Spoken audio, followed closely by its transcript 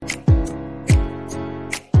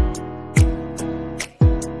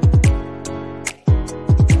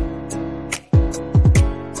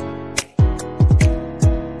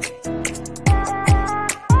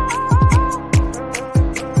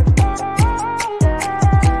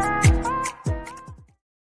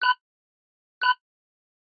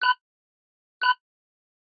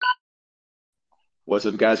What's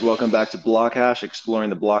up, guys? Welcome back to Blockhash, exploring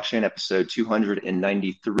the blockchain, episode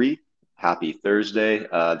 293. Happy Thursday.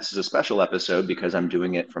 This is a special episode because I'm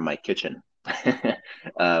doing it from my kitchen,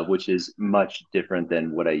 which is much different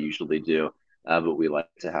than what I usually do. But we like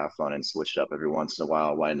to have fun and switch it up every once in a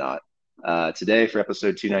while. Why not? Today, for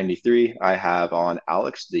episode 293, I have on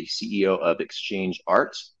Alex, the CEO of Exchange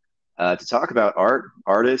Art, to talk about art,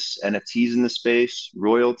 artists, NFTs in the space,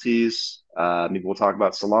 royalties. Maybe we'll talk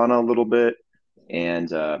about Solana a little bit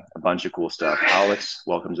and a bunch of cool stuff. Alex,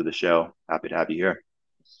 welcome to the show. Happy to have you here.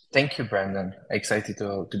 Thank you, Brandon. Excited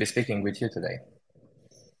to be speaking with you today.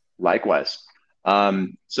 Likewise.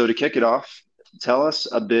 So to kick it off, tell us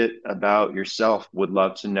a bit about yourself. Would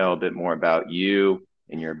love to know a bit more about you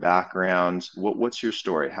and your background. What's your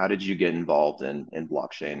story? How did you get involved in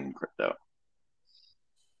blockchain and crypto?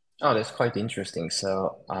 Oh, that's quite interesting.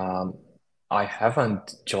 I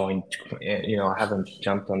haven't joined, I haven't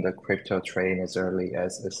jumped on the crypto train as early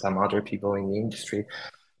as some other people in the industry.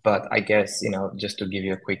 But I guess, just to give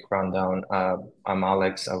you a quick rundown, I'm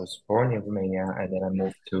Alex. I was born in Romania and then I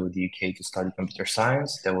moved to the UK to study computer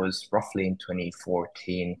science. That was roughly in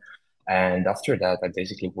 2014. And after that, I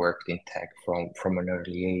basically worked in tech from an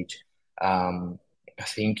early age. Um, I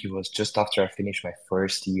think it was just after I finished my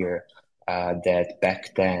first year that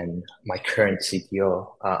back then, my current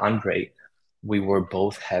CTO, Andre, we were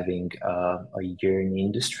both having a year in the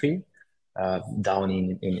industry down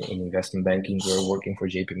in investment banking. We were working for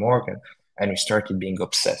JP Morgan, and we started being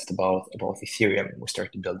obsessed about Ethereum. We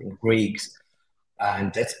started building rigs,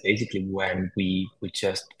 and that's basically when we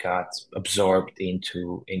just got absorbed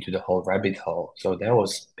into the whole rabbit hole. So that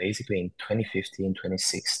was basically in 2015,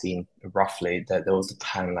 2016, roughly. That was the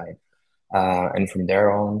timeline. And from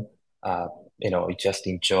there on, uh, I just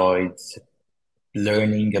enjoyed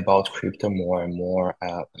learning about crypto more and more.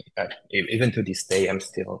 Even to this day, I'm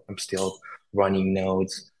still running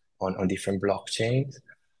nodes on different blockchains.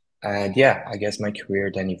 And yeah, I guess my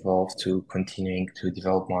career then evolved to continuing to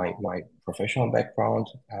develop my professional background.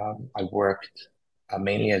 I worked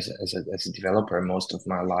mainly as a developer most of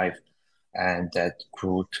my life, and that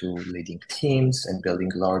grew to leading teams and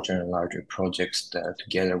building larger and larger projects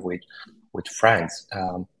together with friends.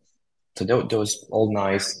 So that was all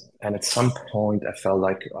nice. And at some point, I felt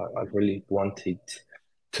like I really wanted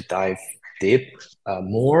to dive deep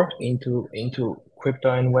more into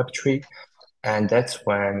crypto and Web3. And that's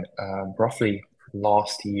when roughly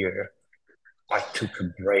last year, I took a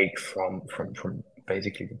break from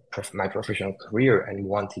basically my professional career and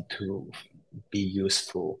wanted to be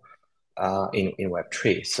useful in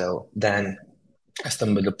Web3. So then I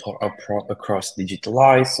stumbled across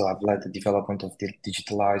Digitalize. So I've led the development of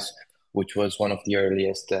Digitalize, which was one of the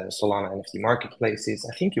earliest Solana NFT marketplaces.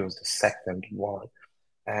 I think it was the second one,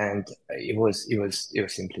 and it was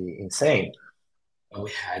simply insane.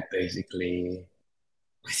 We had basically,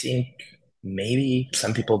 I think maybe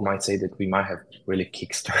some people might say that we might have really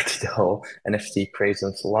kickstarted the whole NFT craze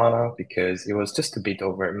on Solana because it was just a bit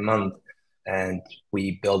over a month and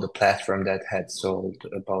we built a platform that had sold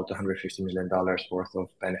about $150 million worth of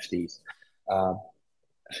NFTs. Uh,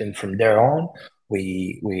 and from there on,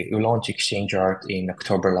 we launched Exchange Art in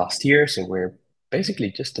October last year. So we're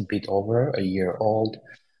basically just a bit over a year old.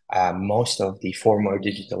 Most of the former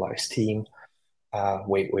digitalized team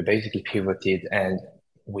we basically pivoted and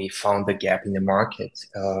we found the gap in the market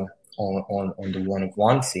on the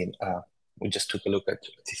one-of-one scene. We just took a look at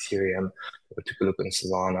Ethereum, we took a look at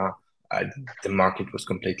Solana. Uh, the market was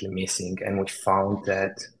completely missing, and we found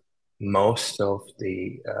that most of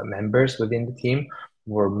the members within the team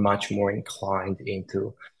were much more inclined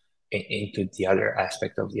into the other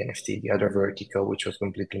aspect of the NFT, the other vertical, which was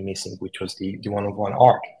completely missing, which was the one-of-one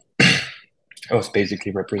art. I was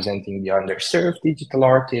basically representing the underserved digital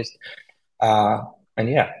artist. Uh, and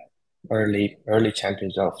yeah, early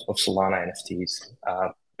champions of Solana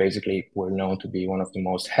NFTs. Basically, we're known to be one of the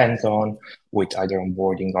most hands-on with either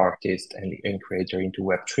onboarding artists and creator into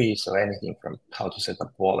Web3. So anything from how to set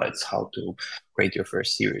up wallets, how to create your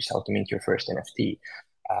first series, how to mint your first NFT.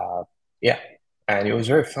 Yeah. And it was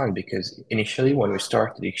very fun because initially when we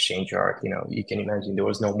started Exchange Art, you can imagine there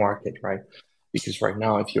was no market, right? Because right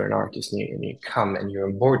now, if you're an artist and you come and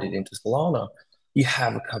you're onboarded into Solana, you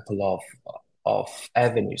have a couple of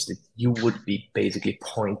avenues that you would be basically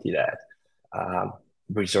pointed at, um,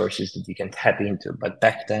 resources that you can tap into. But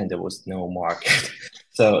back then, there was no market.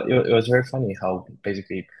 So it was very funny how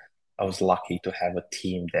basically I was lucky to have a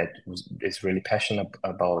team that is really passionate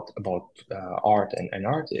about art and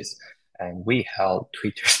artists. And we held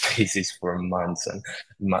Twitter Spaces for months and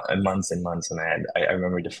months and months on end. I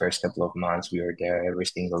remember the first couple of months we were there every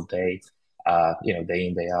single day, day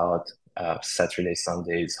in day out. Saturdays,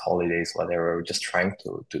 Sundays, holidays, whatever. We're just trying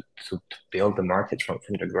to build the market from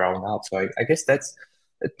the ground up. So I guess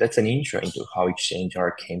that's an intro into how Exchange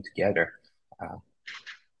Art came together. Uh,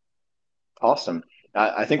 Awesome.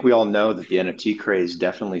 I think we all know that the NFT craze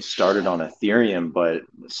definitely started on Ethereum, but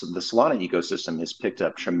the Solana ecosystem has picked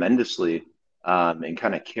up tremendously, and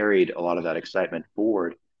kind of carried a lot of that excitement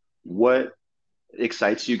forward. What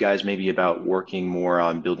excites you guys maybe about working more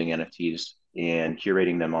on building NFTs and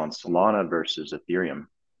curating them on Solana versus Ethereum?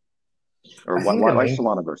 Or I think the why main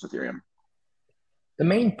Solana versus Ethereum? The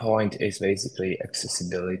main point is basically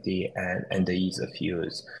accessibility and the ease of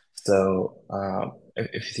use. So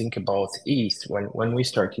if you think about ETH, when we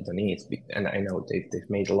started on ETH, and I know they've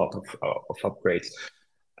made a lot of upgrades,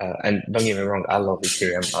 and don't get me wrong, I love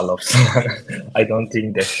Ethereum, I love Solana. I don't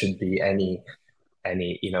think there should be any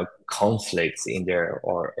conflicts in there,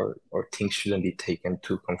 or things shouldn't be taken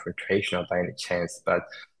too confrontational by any chance. But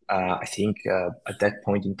I think at that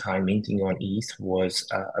point in time, minting on ETH was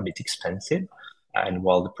a bit expensive, and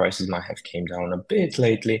while the prices might have came down a bit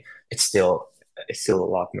lately, it's still a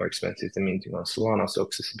lot more expensive than minting on Solana. So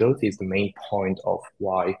accessibility is the main point of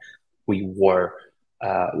why we were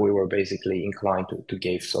we were basically inclined to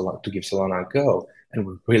give Solana a go, and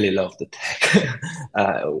we really love the tech.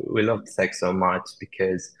 We love the tech so much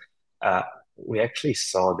because uh, we actually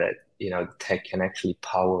saw that the tech can actually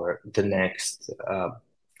power the next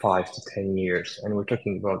 5 to 10 years, and we're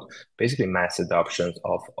talking about basically mass adoption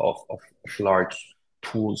of large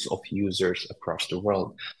pools of users across the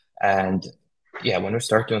world. And yeah, when we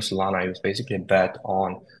started on Solana, it was basically a bet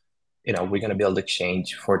on we're going to build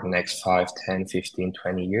exchange for the next 5, 10, 15,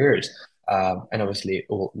 20 years. And obviously,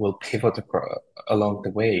 we'll pivot along the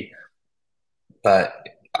way. But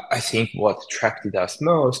I think what attracted us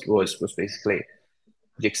most was basically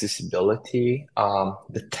the accessibility,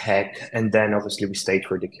 the tech, and then obviously we stayed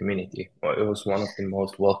for the community. Well, it was one of the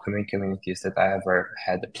most welcoming communities that I ever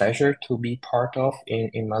had the pleasure to be part of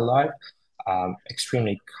in my life.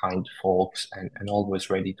 Extremely kind folks, and always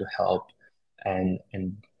ready to help, and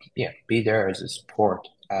yeah, be there as a support,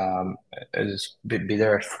 be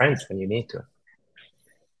there as friends when you need to.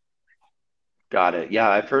 Got it. Yeah,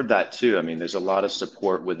 I've heard that too. I mean, there's a lot of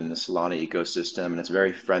support within the Solana ecosystem, and it's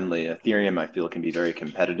very friendly. Ethereum, I feel, can be very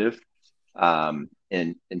competitive,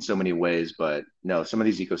 in so many ways, but no, some of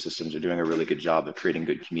these ecosystems are doing a really good job of creating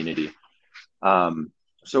good community. Um,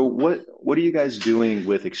 so what are you guys doing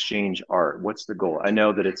with Exchange Art? What's the goal? I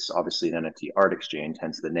know that it's obviously an NFT art exchange,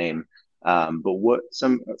 hence the name. But what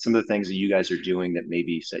some of the things that you guys are doing that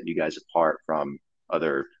maybe set you guys apart from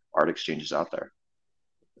other art exchanges out there?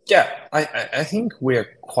 Yeah, I think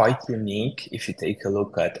we're quite unique if you take a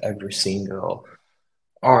look at every single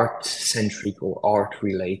art-centric or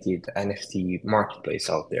art-related NFT marketplace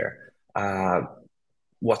out there.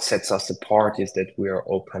 What sets us apart is that we are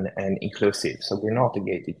open and inclusive. So we're not a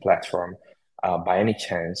gated platform by any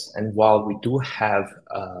chance. And while we do have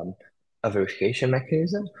a verification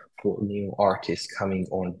mechanism for new artists coming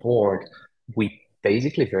on board, we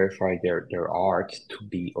basically verify their art to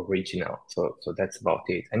be original. So that's about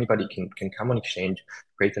it. Anybody can come on Exchange,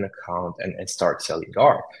 create an account, and start selling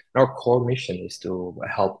art. And our core mission is to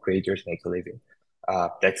help creators make a living.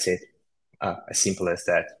 That's it. As simple as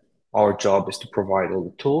that. Our job is to provide all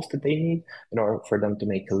the tools that they need in order for them to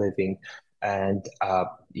make a living, and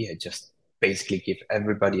yeah, just basically give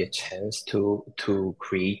everybody a chance to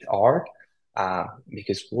create art,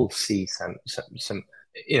 because we'll see some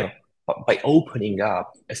you know by opening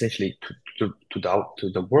up essentially to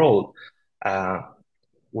the world. Uh,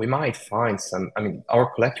 we might find some, I mean,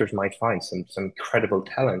 our collectors might find some incredible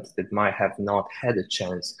talent that might have not had a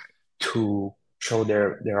chance to show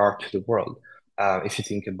their art to the world. If you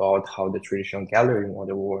think about how the traditional gallery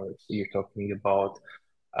model works, you're talking about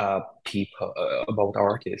people, about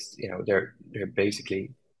artists. They're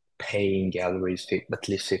basically paying galleries at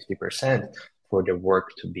least 50% for their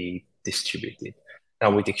work to be distributed. Now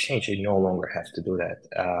with Exchange, you no longer have to do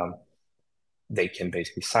that. They can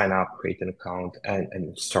basically sign up, create an account,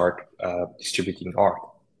 and start distributing art.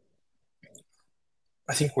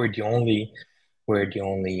 I think we're the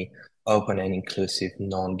only open and inclusive,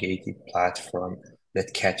 non-gated platform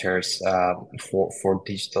that caters for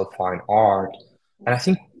digital fine art. And I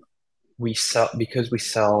think we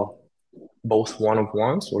sell both one of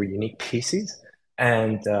ones or unique pieces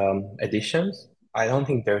and editions. I don't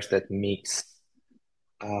think there's that mix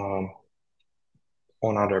um,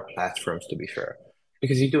 on other platforms, to be fair,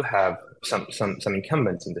 because you do have some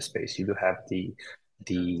incumbents in the space. You do have the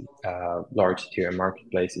large tier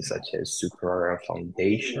marketplaces such as Super and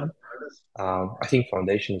Foundation. I think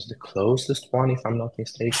Foundation is the closest one, if I'm not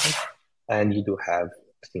mistaken. And you do have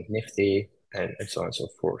I think Nifty and so on and so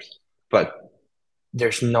forth. But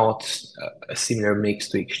there's not a similar mix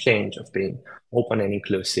to exchange of being open and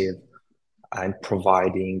inclusive and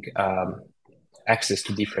providing access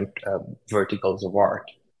to different verticals of art,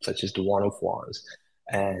 such as the one of ones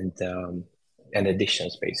and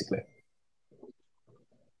editions, basically.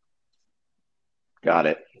 Got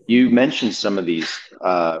it. You mentioned some of these,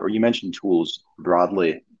 or you mentioned tools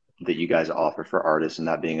broadly that you guys offer for artists, and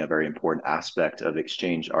that being a very important aspect of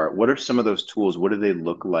exchange art. What are some of those tools? What do they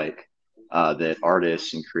look like that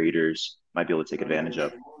artists and creators might be able to take advantage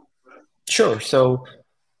of? Sure. So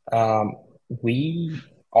um, we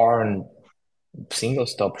are a single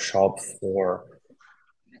stop shop for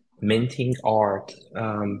minting art,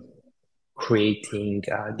 creating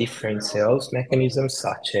different sales mechanisms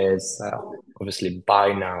such as obviously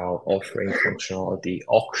buy now, offering functionality,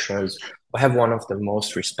 auctions. We have one of the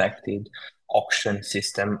most respected auction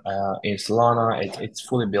system in Solana. It's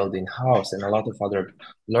fully built in-house, and a lot of other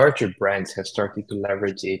larger brands have started to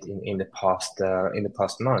leverage it in the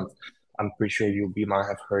past month. I'm pretty sure you might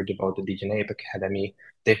have heard about the DJ Ape Academy.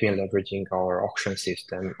 They've been leveraging our auction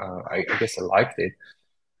system. I guess I liked it.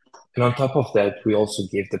 And on top of that, we also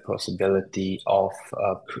give the possibility of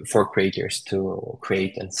for creators to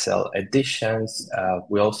create and sell editions.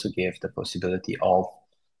 We also give the possibility of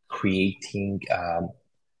creating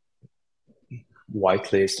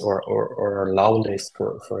whitelist or allow list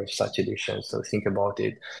for such editions. So think about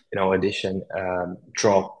it, edition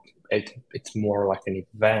drop. It's more like an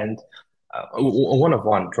event. One of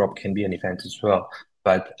one drop can be an event as well,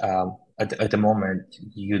 but at the moment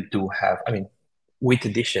you do have. I mean, with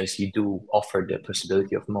editions, you do offer the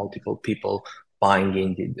possibility of multiple people buying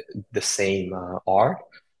in the same art.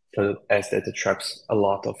 So as that attracts a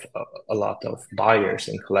lot of buyers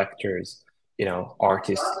and collectors,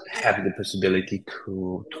 artists have the possibility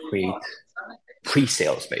to create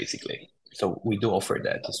pre-sales basically. So we do offer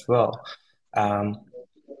that as well. Um,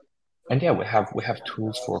 and yeah, we have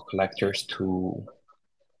tools for collectors to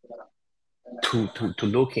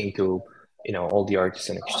look into all the artists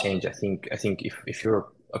and exchange. I think if you're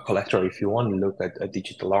a collector, if you want to look at a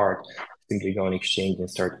digital art, simply go on exchange and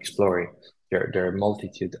start exploring. There are a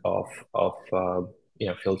multitude of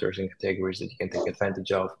filters and categories that you can take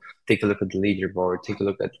advantage of. Take a look at the leaderboard. Take a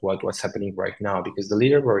look at what's happening right now, because the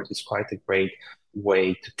leaderboard is quite a great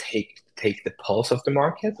way to take the pulse of the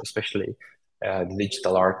market, especially the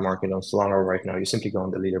digital art market on Solana right now. You simply go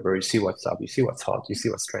on the leaderboard, you see what's up, you see what's hot, you see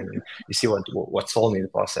what's trending, you see what's sold in the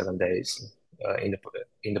past 7 days, in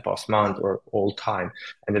the past month or all time,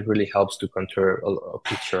 and it really helps to contour a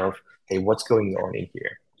picture of, hey, what's going on in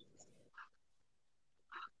here.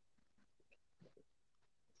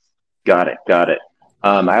 Got it. Got it.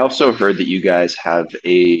 I also heard that you guys have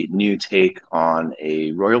a new take on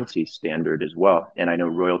a royalty standard as well. And I know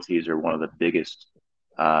royalties are one of the biggest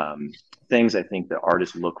um, things I think that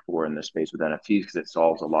artists look for in the space with NFTs because it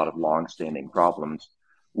solves a lot of long-standing problems.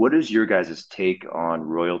 What is your guys' take on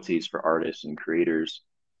royalties for artists and creators,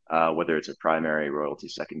 whether it's a primary royalty,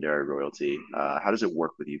 secondary royalty? How does it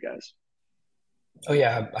work with you guys? Oh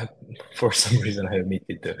yeah, for some reason I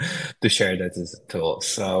omitted to share that as a tool.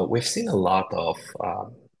 So we've seen a lot of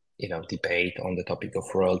debate on the topic of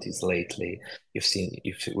royalties lately. We've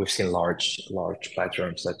seen large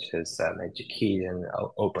platforms such as Magic Key and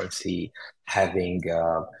OpenSea having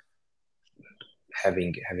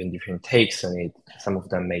having different takes on it. Some of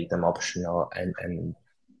them made them optional, and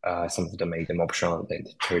some of them made them optional and then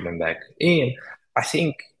threw them back in. I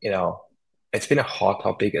think it's been a hot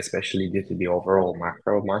topic, especially due to the overall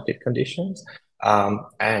macro market conditions,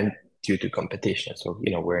 and due to competition. So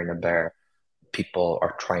we're in a bear. People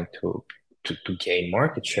are trying to gain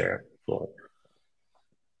market share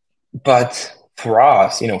but for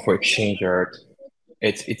us, for exchange art,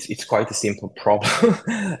 it's quite a simple problem,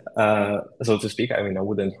 so to speak. I mean, I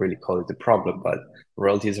wouldn't really call it a problem, but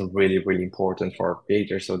royalties are really, really important for our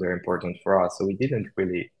creators, so they're important for us. So we didn't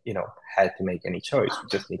really, had to make any choice. We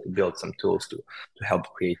just need to build some tools to help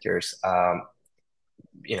creators,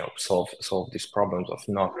 solve these problems of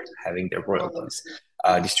not having their royalties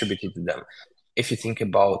distributed to them. If you think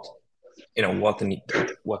about what the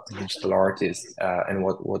digital artists and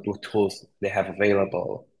what tools they have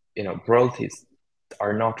available, royalties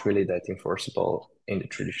are not really that enforceable in the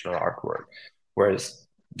traditional art world, whereas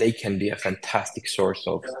they can be a fantastic source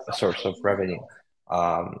of revenue.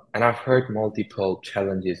 And I've heard multiple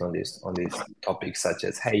challenges on this topic, such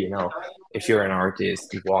as, hey, if you're an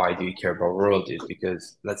artist, why do you care about royalties?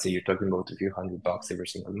 Because let's say you're talking about a few $100 every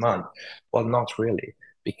single month. Well, not really,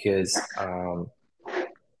 because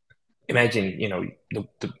imagine,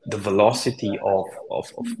 the velocity of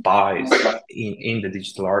buys in the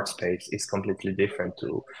digital art space is completely different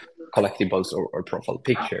to collectibles or profile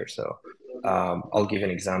pictures. So I'll give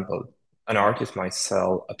an example. An artist might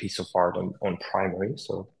sell a piece of art on primary.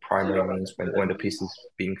 So primary means when the piece is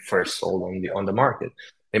being first sold on the market.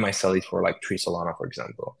 They might sell it for like 3 Solana, for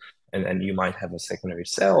example. And then you might have a secondary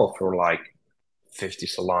sale for like 50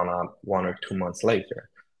 Solana 1 or 2 months later.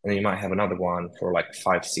 And then you might have another one for like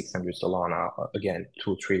 500, 600 Solana, again,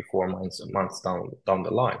 2, 3, 4 months down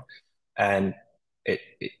the line. And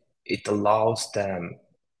it allows them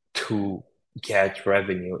to get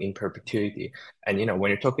revenue in perpetuity. And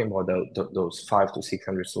when you're talking about those 500 to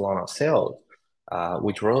 600 Solana sales,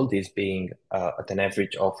 with royalties being at an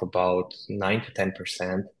average of about 9 to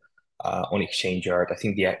 10% on exchange art, I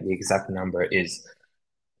think the exact number is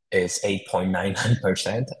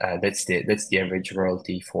 8.99%. That's the average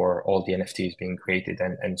royalty for all the NFTs being created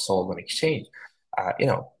and sold on exchange.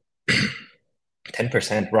 10%,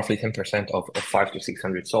 roughly 10% of 500 to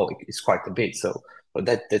 600 sold is quite a bit. So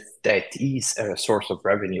that is a source of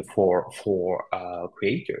revenue for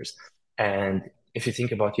creators. And if you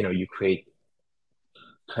think about, you create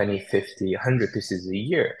 20, 50, 100 pieces a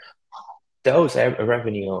year, those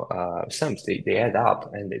revenue sums, they add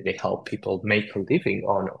up and they help people make a living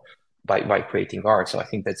by creating art. So I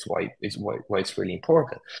think that's why it's really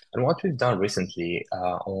important. And what we've done recently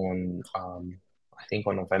I think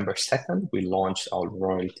on November 2nd, we launched our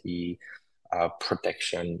royalty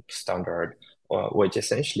protection standard, which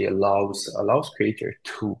essentially allows creators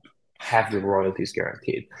to have the royalties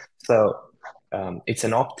guaranteed. So it's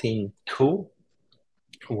an opt-in tool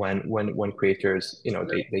when creators,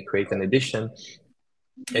 they create an edition,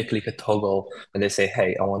 they click a toggle and they say,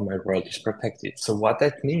 hey, I want my royalties protected. So what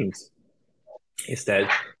that means is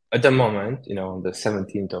that at the moment, on the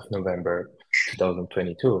 17th of November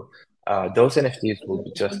 2022, those NFTs will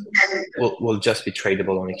just be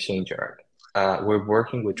tradable on exchange art. We're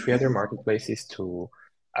working with 3 other marketplaces to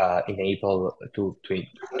enable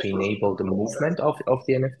the movement of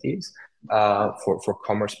the NFTs for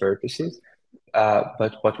commerce purposes.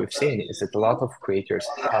 But what we've seen is that a lot of creators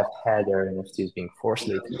have had their NFTs being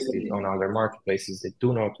forcibly listed on other marketplaces that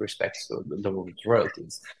do not respect the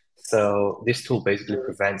royalties. So this tool basically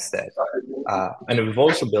prevents that. And we've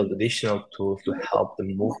also built additional tools to help the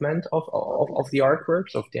movement of the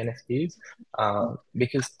artworks of the NFTs,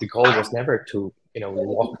 because the goal was never to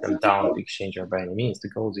lock them down to exchange or by any means. The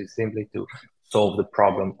goal is simply to solve the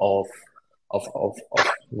problem of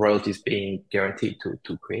royalties being guaranteed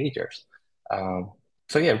to creators.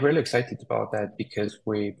 So yeah, really excited about that because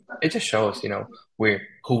it just shows,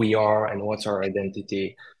 who we are and what's our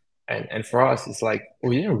identity. And for us, it's like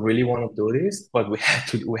we didn't really want to do this, but we had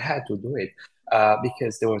to do it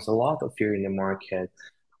because there was a lot of fear in the market.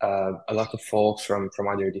 A lot of folks from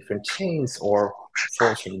other different chains or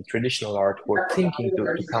folks from traditional art were thinking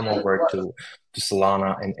to come over to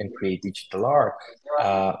Solana and create digital art.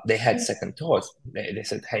 They had second thoughts. They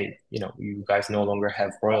said, hey, you guys no longer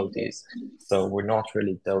have royalties, so we're not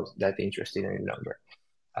really that interested in the number.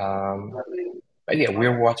 But yeah,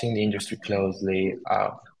 we're watching the industry closely.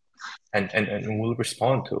 And we'll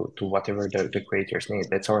respond to whatever the creators need.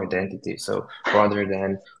 That's our identity. So rather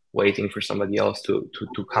than waiting for somebody else to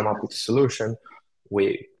come up with a solution,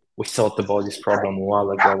 we thought about this problem a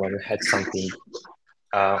while ago and we had something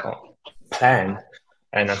planned.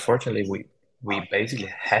 And unfortunately, we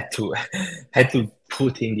basically had to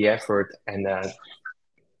put in the effort and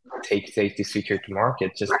take this feature to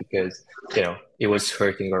market just because it was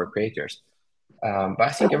hurting our creators. But I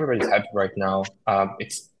think everybody's happy right now.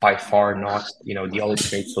 It's by far not, the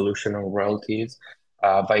ultimate solution on royalties,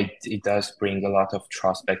 but it does bring a lot of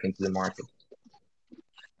trust back into the market.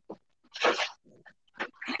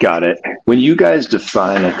 Got it. When you guys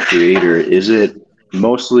define a creator, is it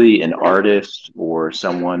mostly an artist or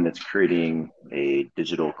someone that's creating a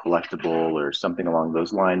digital collectible or something along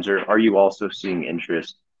those lines? Or are you also seeing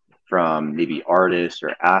interest from maybe artists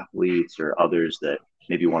or athletes or others that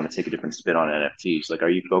maybe want to take a different spin on NFTs? Like, are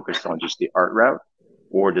you focused on just the art route,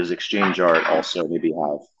 or does exchange art also maybe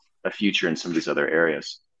have a future in some of these other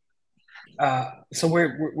areas? So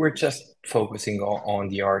we're just focusing on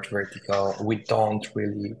the art vertical. We don't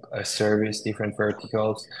really service different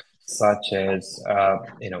verticals such as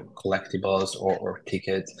collectibles or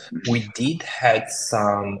tickets. We did had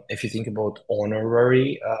some, if you think about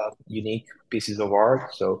honorary unique pieces of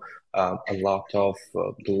art. So a lot of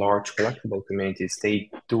the large collectible communities, they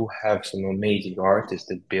do have some amazing artists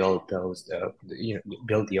that build those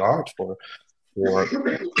build the art for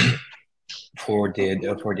for the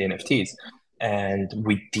NFTs. and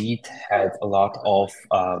we did have a lot of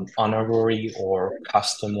honorary or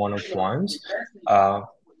custom one-of-ones. Uh,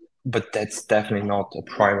 but that's definitely not a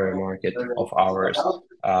primary market of ours.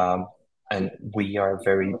 Um, and we are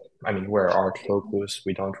very, I mean, we're art focused.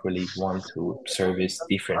 We don't really want to service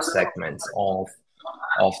different segments of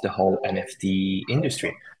the whole NFT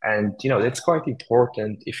industry. And that's quite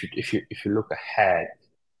important if you look ahead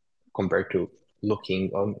compared to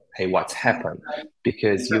looking on, hey, what's happened,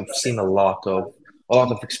 because you've seen a lot of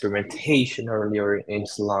experimentation earlier in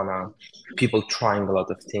Solana, people trying a lot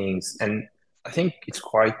of things, and I think it's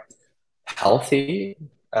quite healthy,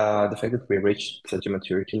 the fact that we reached such a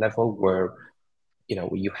maturity level where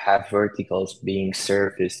you have verticals being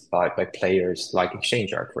serviced by players like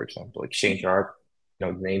Exchange Art, for example. Exchange Art,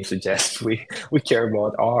 the name suggests we care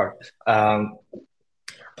about art. I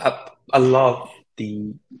love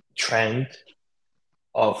the trend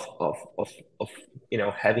of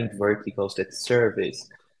having verticals that service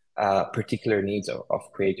particular needs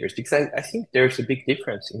of creators, because I think there's a big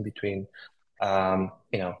difference in between um,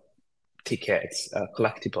 you know tickets,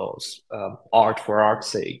 collectibles, art for art's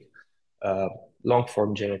sake, uh, long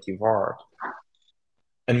form generative art,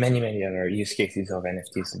 and many, many other use cases of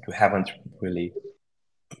NFTs that we haven't really,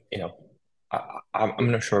 you know,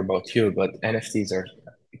 I'm not sure about you, but NFTs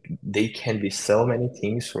they can be so many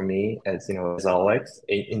things for me as Alex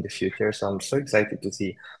in the future. So I'm so excited to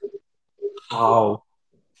see how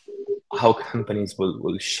how companies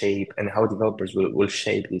will shape and how developers will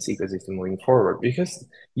shape this ecosystem moving forward, because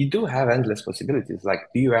you do have endless possibilities. Like,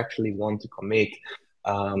 do you actually want to commit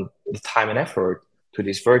the time and effort to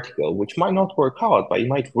this vertical, which might not work out, but it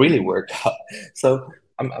might really work out? So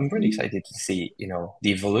I'm really excited to see,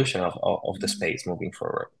 the evolution of the space moving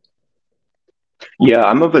forward. Yeah,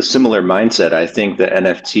 I'm of a similar mindset. I think that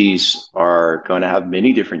NFTs are going to have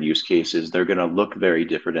many different use cases. They're going to look very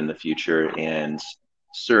different in the future and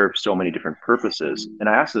serve so many different purposes. And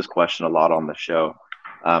I ask this question a lot on the show,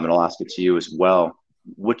 and I'll ask it to you as well.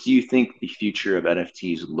 What do you think the future of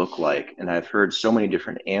NFTs look like? And I've heard so many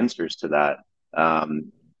different answers to that.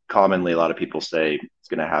 Commonly, a lot of people say it's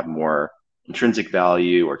going to have more intrinsic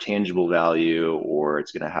value or tangible value, or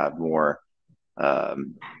it's going to have more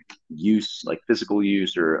um, use, like physical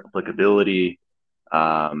use or applicability,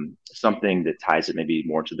 something that ties it maybe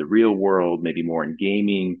more to the real world, maybe more in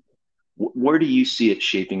gaming. Where do you see it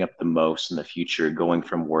shaping up the most in the future, going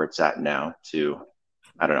from where it's at now to,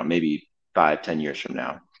 I don't know, maybe 5, 10 years from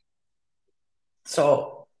now?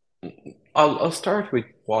 So I'll start with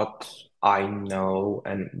what I know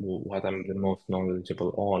and what I'm the most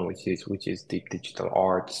knowledgeable on, which is the digital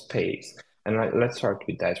art space. And let's start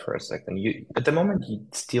with that for a second. You At the moment you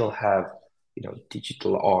still have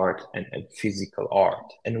digital art and physical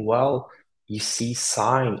art, and while you see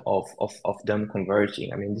sign of them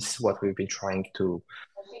converging, I mean, this is what we've been trying to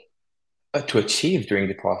achieve during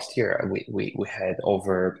the past year. We had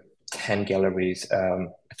over 10 galleries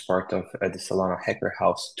as part of the Solana Hacker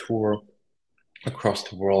House tour across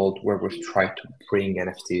the world, where we've tried to bring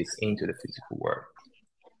NFTs into the physical world.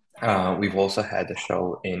 We've also had a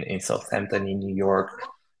show in Southampton in New York,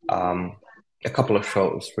 um, a couple of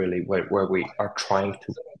shows really where we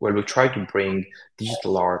try to bring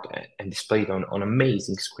digital art and display it on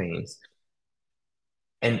amazing screens,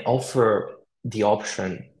 and offer the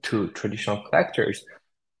option to traditional collectors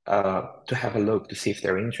to have a look to see if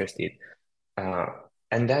they're interested. Uh,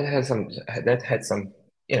 and that had some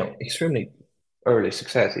extremely early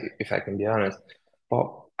success, if I can be honest.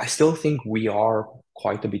 But I still think we are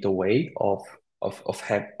quite a bit away of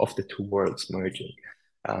the two worlds merging.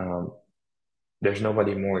 Um, there's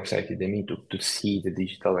nobody more excited than me to see the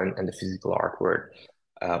digital and the physical artwork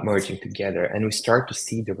merging together, and we start to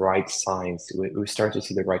see the right signs. We start to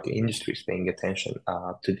see the right industries paying attention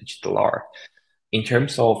to digital art. In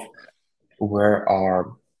terms of where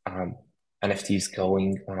are NFTs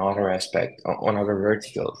going on other aspect on other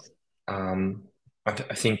verticals,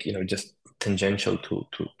 I think just tangential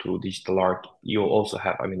to digital art, you also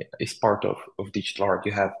have. I mean, it's part of digital art.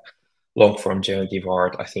 You have long form generative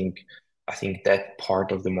art. I think that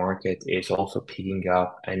part of the market is also picking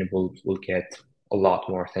up and will get a lot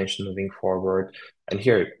more attention moving forward. And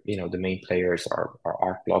here, the main players are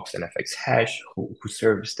Artblocks and FX Hash, who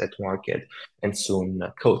service that market, and soon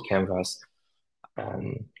Code Canvas.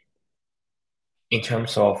 Um, in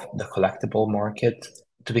terms of the collectible market,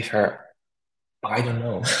 to be fair, I don't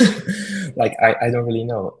know. Like, I don't really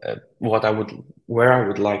know where I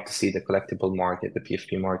would like to see the collectible market, the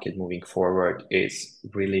PFP market moving forward, is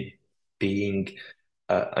really being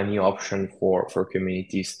a new option for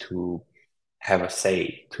communities to have a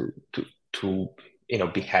say, to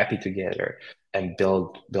be happy together. and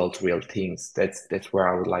build real things. That's where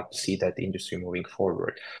I would like to see that industry moving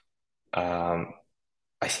forward. Um,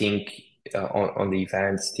 I think on the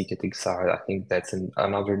events ticketing side, I think that's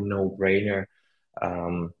another no-brainer.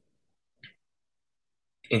 Um,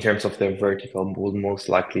 in terms of the vertical, will most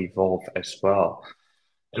likely evolve as well.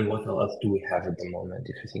 And what else do we have at the moment,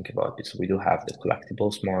 if you think about it? So we do have the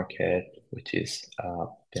collectibles market, which is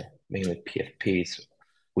yeah, mainly PFPs.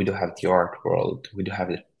 We do have the art world. We do have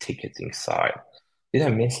the ticketing side. Did I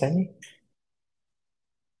miss any?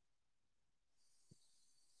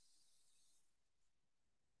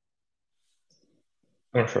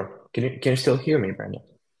 I'm not sure. Can you still hear me, Brandon?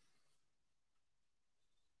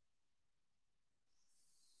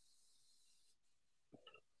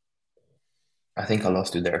 I think I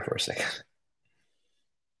lost you there for a second.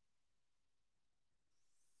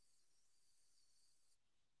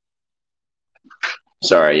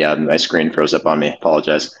 Sorry, yeah, my screen froze up on me.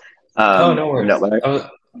 Apologize. Oh, no No, worries. but I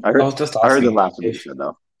I heard was just I heard the asking last of what you if. said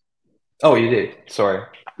though. Oh, you did. Sorry.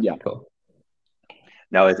 Yeah. Cool.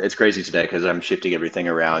 No, it's crazy today because I'm shifting everything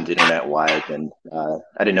around internet wise, and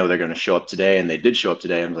I didn't know they're going to show up today, and they did show up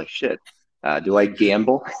today. I was like, shit, do I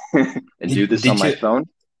gamble and do Did this on did my you phone?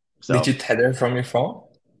 did So you tether from your phone?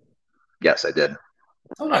 yes, I did.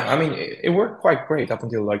 Oh, no. I mean, it worked quite great up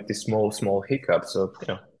until like this small hiccup. So,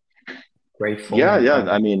 great Yeah, phone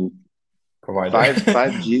yeah. I mean, provider.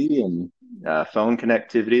 five G and phone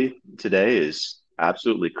connectivity today is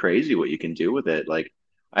absolutely crazy what you can do with it. Like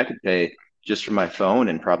I could pay just for my phone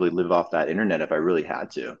and probably live off that internet if I really had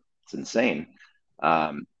to. It's insane.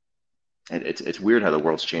 Um, and it's weird how the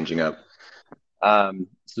world's changing up.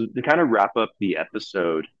 So to kind of wrap up the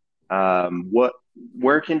episode, what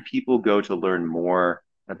where can people go to learn more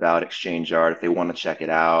about Exchange Art if they want to check it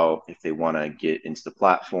out, if they want to get into the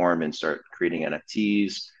platform and start creating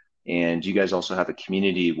NFTs? And do you guys also have a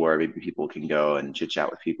community where maybe people can go and chit chat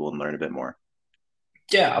with people and learn a bit more?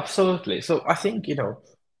 Yeah, absolutely. So I think,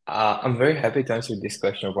 I'm very happy to answer this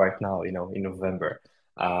question right now, in November,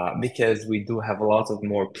 because we do have a lot of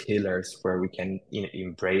more pillars where we can,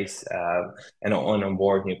 embrace and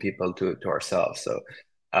onboard new people to ourselves. So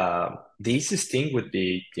the easiest thing would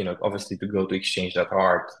be, obviously to go to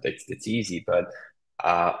exchange.art. That's easy, but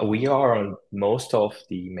we are on most of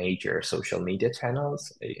the major social media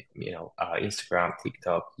channels, Instagram,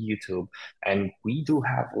 TikTok, YouTube, and we do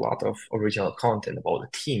have a lot of original content about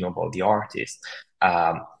the team, about the artist,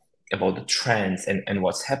 um, about the trends and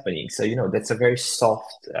what's happening. So, that's a very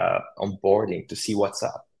soft onboarding to see what's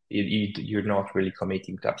up. You're not really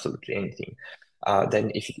committing to absolutely anything.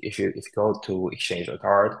 Then if you go to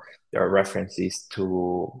exchange.art, there are references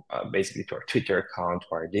to basically to our Twitter account, to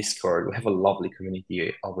our Discord. We have a lovely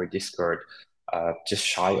community over Discord, just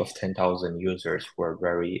shy of 10,000 users who are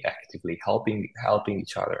very actively helping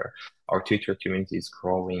each other. Our Twitter community is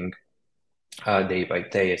growing day by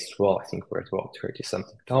day as well. I think we're at about 30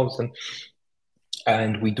 something thousand.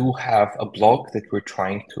 And we do have a blog that we're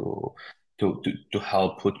trying to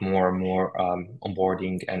help put more and more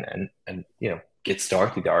onboarding and get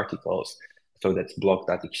started the articles. So that's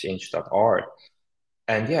blog.exchange.art.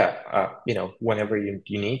 And yeah, whenever you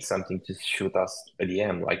need something, just shoot us a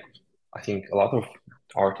DM. Like I think a lot of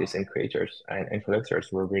artists and creators and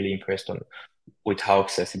collectors were really impressed with how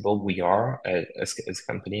accessible we are as a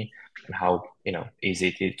company and how easy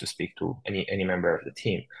it is to speak to any member of the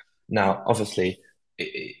team. Now, obviously,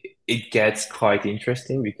 it gets quite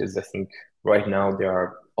interesting because I think right now there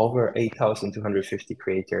are over 8,250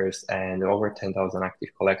 creators and over 10,000 active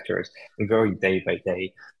collectors, and very day by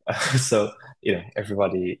day. So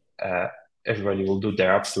everybody will do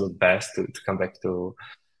their absolute best to come back to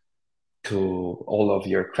all of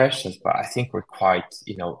your questions, but I think we're quite,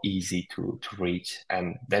 easy to reach,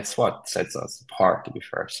 and that's what sets us apart, to be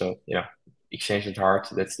fair. So, exchange.art,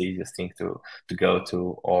 that's the easiest thing to go to,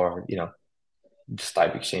 or, just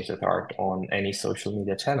type exchange.art on any social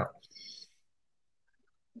media channel.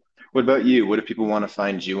 What about you? What if people want to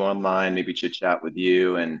find you online, maybe chit chat with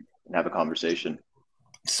you and have a conversation?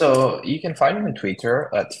 So you can find me on Twitter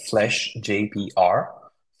at FlashJPR.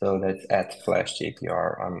 So that's at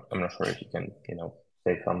FlashJPR. I'm not sure if you can,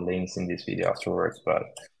 take some links in this video afterwards, but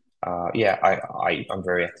yeah, I'm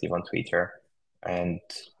very active on Twitter, and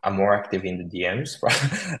I'm more active in the DMs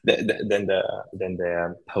than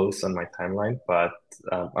the posts on my timeline. But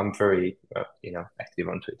I'm very active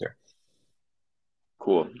on Twitter.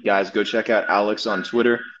 Cool. Guys, go check out Alex on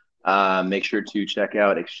Twitter. Make sure to check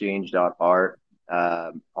out exchange.art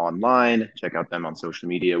online. Check out them on social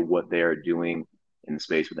media, what they are doing in the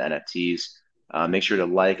space with NFTs. Make sure to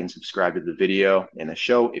like and subscribe to the video and the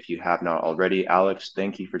show if you have not already. Alex,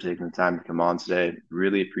 thank you for taking the time to come on today.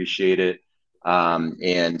 Really appreciate it.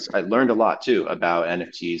 And I learned a lot too about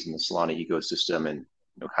NFTs and the Solana ecosystem and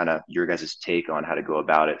kind of your guys' take on how to go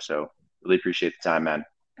about it. So really appreciate the time, man.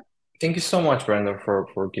 Thank you so much, Brandon,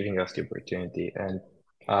 for giving us the opportunity, and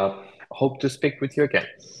hope to speak with you again.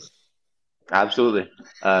 Absolutely.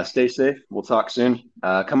 Stay safe. We'll talk soon.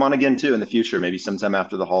 Come on again too in the future, maybe sometime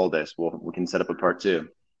after the holidays. We can set up a part two.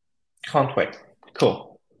 Can't wait.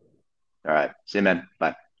 Cool. All right. See you, man.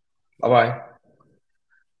 Bye. Bye bye.